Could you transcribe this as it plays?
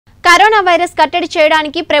Corona virus కట్టడి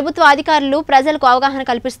చేయడానికి ప్రభుత్వ అధికారులు ప్రజలకు అవగాహన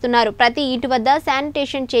కల్పిస్తున్నారు. ప్రతి ఇంటి వద్ద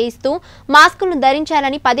శానిటేషన్ చేయిస్తూ మాస్కులను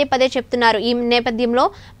ధరించాలని పదే పదే చెప్తున్నారు. ఈ నేపథ్యంలో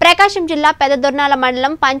ప్రకాశం జిల్లా పెద్దదొర్నాల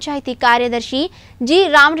మండలం పంచాయతీ కార్యదర్శి జి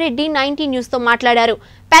రామరెడ్డి 90 న్యూస్ తో మాట్లాడారు.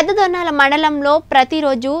 పెద్దదొర్నాల మండలంలో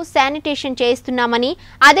ప్రతిరోజు శానిటేషన్ చేయిస్తున్నామని,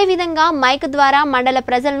 అదే విధంగా మైక్ ద్వారా మండల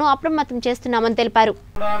ప్రజలను అప్రమత్తం చేస్తున్నామని తెలిపారు.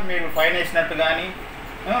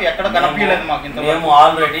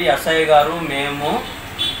 ఆల్రెడీ ఎస్ఐ గారు మేము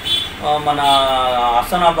మన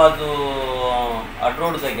హసనాబాద్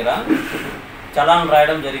అడ్రోడ్ దగ్గర చలాన్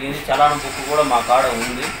రాయడం జరిగింది. చలాన్ బుక్ కూడా మా కాడ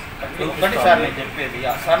ఉంది. ఒకటి సార్ నేను చెప్పేది,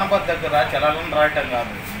 హసనాబాద్ దగ్గర చలాన్ రాయటం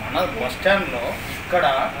కాదు, మన బస్ స్టాండ్లో ఇక్కడ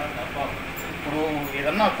ఇప్పుడు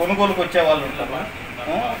ఏదన్నా కొనుగోలుకు వచ్చే వాళ్ళు ఉంటారు,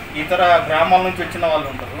 ఇతర గ్రామాల నుంచి వచ్చిన వాళ్ళు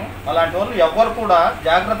ఉంటారు. అలాంటి వాళ్ళు ఎవరు కూడా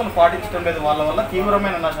జాగ్రత్తలు పాటించడం లేదు. వాళ్ళ వల్ల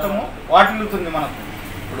తీవ్రమైన నష్టము వాటిల్లుతుంది మనకు.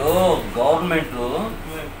 ఇప్పుడు గవర్నమెంట్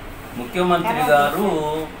ముఖ్యమంత్రి గారు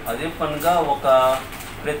అదే పనిగా ఒక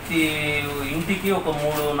ప్రతి ఇంటికి ఒక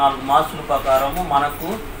 3-4 మాసుల ప్రకారము మనకు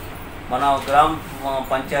మన గ్రామ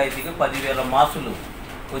పంచాయతీకి 10,000 మాసులు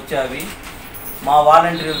వచ్చావి. మా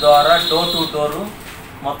వాలంటీర్ల ద్వారా డోర్ టు డోరు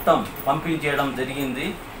మొత్తం పంపించేయడం జరిగింది.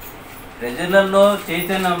 ప్రజలలో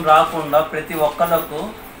చైతన్యం రాకుండా ప్రతి ఒక్కళ్ళకు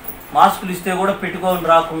మాస్కులు ఇస్తే కూడా పెట్టుకొని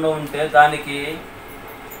రాకుండా ఉంటే దానికి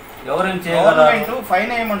ఎవరేం చేయగలరు?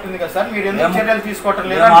 ఫైన్ ఏమంటుంది కదా సార్, మీరు ఎందుకు చర్యలు తీసుకోవటం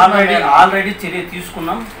లేదు? ఆల్రెడీ చర్య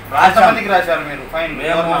తీసుకున్నాం. రాశారు మీరు ఫైన్?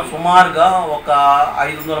 మేము సుమారుగా ఒక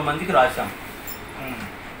 500 మందికి రాశాం.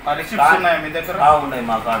 ఉన్నాయి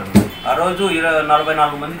మా కాడ. ఆ రోజు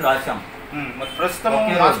 44 మందికి రాశాం. ప్రస్తుతం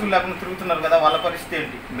మాస్కులు లేకుండా తిరుగుతున్నారు కదా, వాళ్ళ పరిస్థితి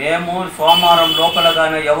ఏంటి? మేము సోమవారం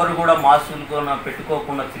లోపలగానే ఎవరు కూడా మాస్కులు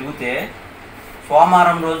పెట్టుకోకుండా తిరిగితే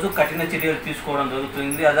సోమవారం రోజు కఠిన చర్యలు తీసుకోవడం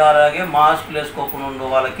జరుగుతుంది. అదే అలాగే మాస్కులు వేసుకోకుండా ఉండే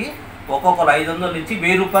వాళ్ళకి ఒక్కొక్కరు 500 నుంచి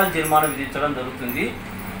 1000 రూపాయలు జరిమానా విధించడం జరుగుతుంది.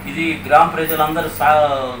 ఇది గ్రామ ప్రజలందరూ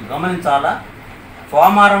గమనించాలా.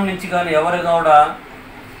 సోమవారం నుంచి కానీ ఎవరు కూడా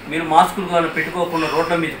మీరు మాస్కులు కానీ పెట్టుకోకుండా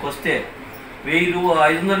రోడ్ల మీదకి వస్తే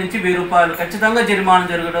 500 నుంచి 1000 రూపాయలు ఖచ్చితంగా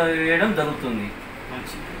జరిమానా వేయడం జరుగుతుంది.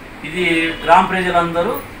 ఇది గ్రామ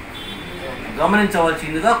ప్రజలందరూ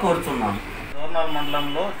గమనించవలసిందిగా కోరుచున్నాము. దోర్నాల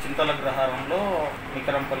మండలంలో చింతలగ్రహారంలో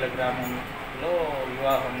నికరంపల్లి గ్రామంలో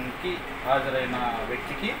వివాహానికి హాజరైన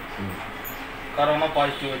వ్యక్తికి కరోనా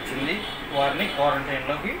పాజిటివ్ వచ్చింది. వారిని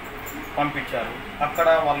క్వారంటైన్లోకి పంపించారు. అక్కడ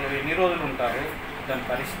వాళ్ళు ఎన్ని రోజులు ఉంటారు? దాని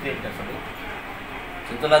పరిస్థితి ఏంటి అసలు?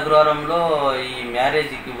 చింతలగ్రహారంలో ఈ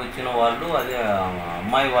మ్యారేజ్కి వచ్చిన వాళ్ళు, అదే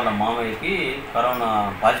అమ్మాయి వాళ్ళ మామయ్యకి కరోనా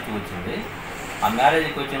పాజిటివ్ వచ్చింది. ఆ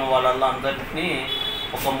మ్యారేజ్కి వచ్చిన వాళ్ళల్లో అందరినీ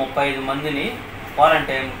ఒక 35 మందిని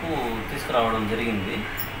క్వారంటైన్కు తీసుకురావడం జరిగింది.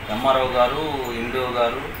 ఎంఆర్ఓ గారు, ఎండిఓ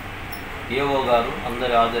గారు, ఏఓ గారు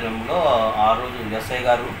అందరి ఆధ్వర్యంలో ఆ రోజు ఎస్ఐ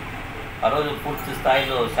గారు ఆ రోజు పూర్తి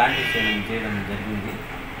స్థాయిలో శానిటైజేషన్ చేయడం జరిగింది.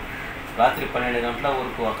 రాత్రి 12 గంటల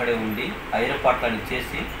వరకు అక్కడే ఉండి ఆ ఏర్పాట్లని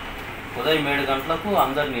చేసి ఉదయం 7 గంటలకు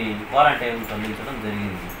అందరినీ క్వారంటైన్ తరలించడం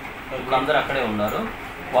జరిగింది. ఇప్పుడు అందరూ అక్కడే ఉన్నారు.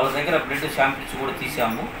 వాళ్ళ దగ్గర బ్లడ్ శాంపిల్స్ కూడా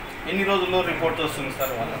తీసాము. ఎన్ని రోజుల్లో రిపోర్ట్ వస్తుంది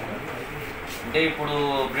సార్ వాళ్ళకు? అంటే ఇప్పుడు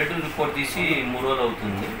బ్లడ్ రిపోర్ట్ తీసి 3 రోజులు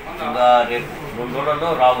అవుతుంది. ఇంకా రేపు 2 రోజుల్లో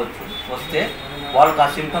రావచ్చు. వస్తే వాళ్ళకి ఆ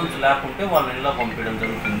సిమ్టమ్స్ లేకుంటే వాళ్ళని ఇళ్ళ పంపించడం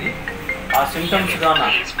జరుగుతుంది. ఆ సిమ్టమ్స్ కానీ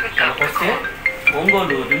వాళ్ళకి వస్తే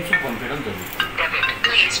ఒంగోలు రిమ్స్కి పంపించడం జరుగుతుంది.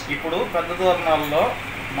 ఇప్పుడు పెద్దదోర్నాల్లో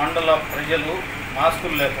మండల ప్రజలు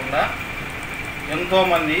మాస్కులు లేకుండా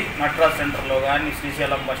ఎంతోమంది నటరాజ్ సెంటర్లో కానీ,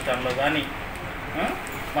 శ్రీశైలం బస్ స్టాండ్లో కానీ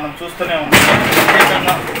మనం చూస్తూనే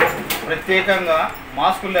ఉన్నాం. ప్రత్యేకంగా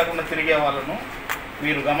మాస్కులు లేకుండా తిరిగే వాళ్ళను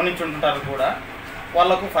మీరు గమనించుంటారు కూడా.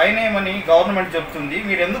 వాళ్ళకు ఫైన్ ఏమని గవర్నమెంట్ చెప్తుంది.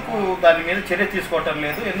 మీరు ఎందుకు దాని మీద చర్య తీసుకోవటం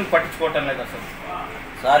లేదు? ఎందుకు పట్టించుకోవటం లేదు అసలు?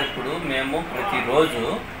 సార్, ఇప్పుడు మేము ప్రతిరోజు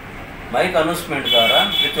మైక్ అనౌన్స్మెంట్ ద్వారా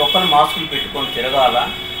ప్రతి ఒక్కరు మాస్కులు పెట్టుకొని తిరగాల.